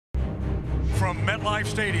from MetLife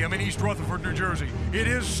Stadium in East Rutherford, New Jersey. It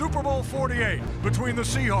is Super Bowl 48 between the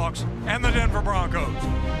Seahawks and the Denver Broncos.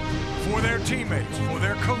 For their teammates, for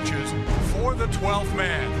their coaches, for the 12th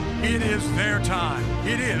man, it is their time.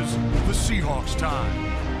 It is the Seahawks' time.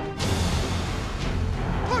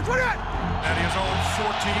 Look, what at? At his own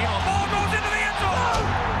 14, the ball goes into the end zone.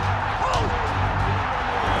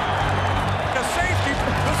 The safety,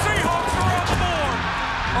 the Seahawks are on the board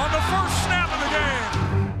on the first snap of the game.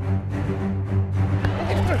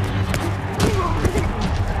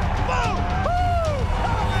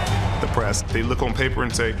 The press, they look on paper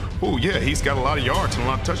and say, oh yeah, he's got a lot of yards and a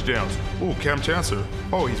lot of touchdowns. Oh, Cam Chancellor,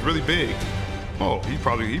 oh, he's really big. Oh, he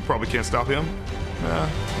probably can't stop him.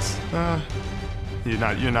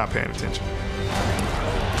 You're not paying attention.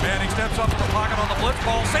 Manning steps up in the pocket on the blitz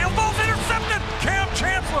ball. Sails, ball's intercepted. Cam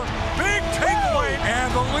Chancellor, big takeaway,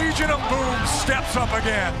 and the Legion of Boom steps up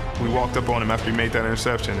again. We walked up on him after he made that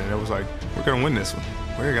interception, and it was like, we're gonna win this one.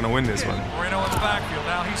 We're gonna win this one. Moreno in the backfield.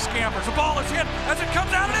 Now he scampers. The ball is hit as it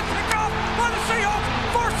comes out, and it's picked off by the Seahawks.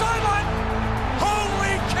 Far sideline.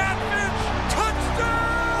 Holy catfish!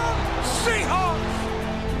 Touchdown, Seahawks!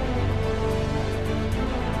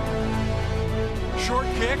 Short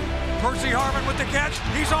kick. Percy Harmon with the catch.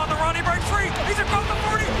 He's on the run. He breaks free. He's across the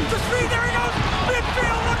 40. The speed. There he goes.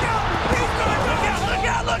 Midfield. Look out. He's going. Look out. Look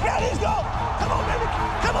out. Look out. He's gone. Come on, baby.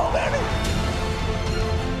 Come on, baby.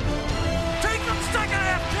 Take them second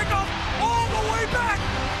half. Kickoff all the way back.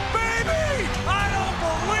 Baby. I don't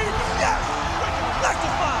believe it. Yes.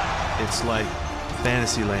 Electrified. It's like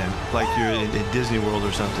fantasy land, like you're in Disney World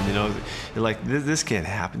or something, you know. You're like, this can't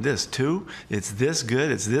happen. This too? It's this good?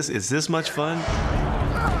 It's this much fun?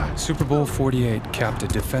 Super Bowl 48 capped a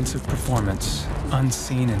defensive performance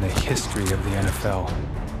unseen in the history of the NFL.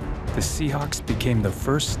 The Seahawks became the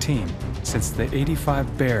first team since the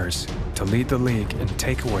 '85 Bears to lead the league in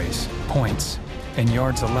takeaways, points, and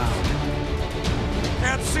yards allowed.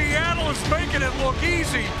 And Seattle is making it look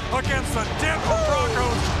easy against the Denver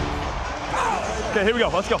Broncos. Okay, here we go.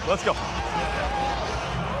 Let's go. Let's go.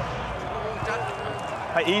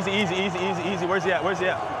 Hey, easy, easy, easy, easy, easy. Where's he at? Where's he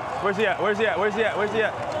at? Where's he at? Where's he at? Where's he at? Where's he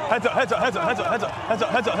at? Heads up, heads up, heads up, heads up, heads up, heads up,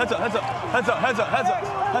 heads up, heads up, heads up, heads up, heads up, heads up,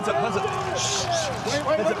 heads up, heads up. Shh,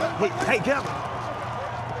 heads up. Hey, get up.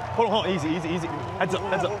 Hold on, easy, easy, easy. Heads up,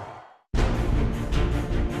 heads up.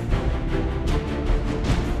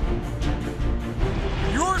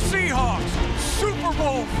 Your Seahawks, Super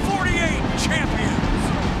Bowl 48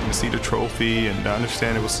 champions. To see the trophy and to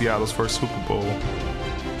understand it was Seattle's first Super Bowl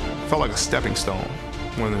felt like a stepping stone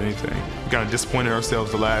more than anything. We kind of disappointed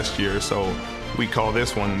ourselves the last year, so we call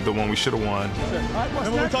this one the one we should have won.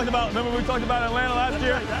 Remember we talked about Atlanta last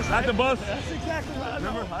year? At the bus? That's exactly right.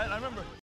 I remember.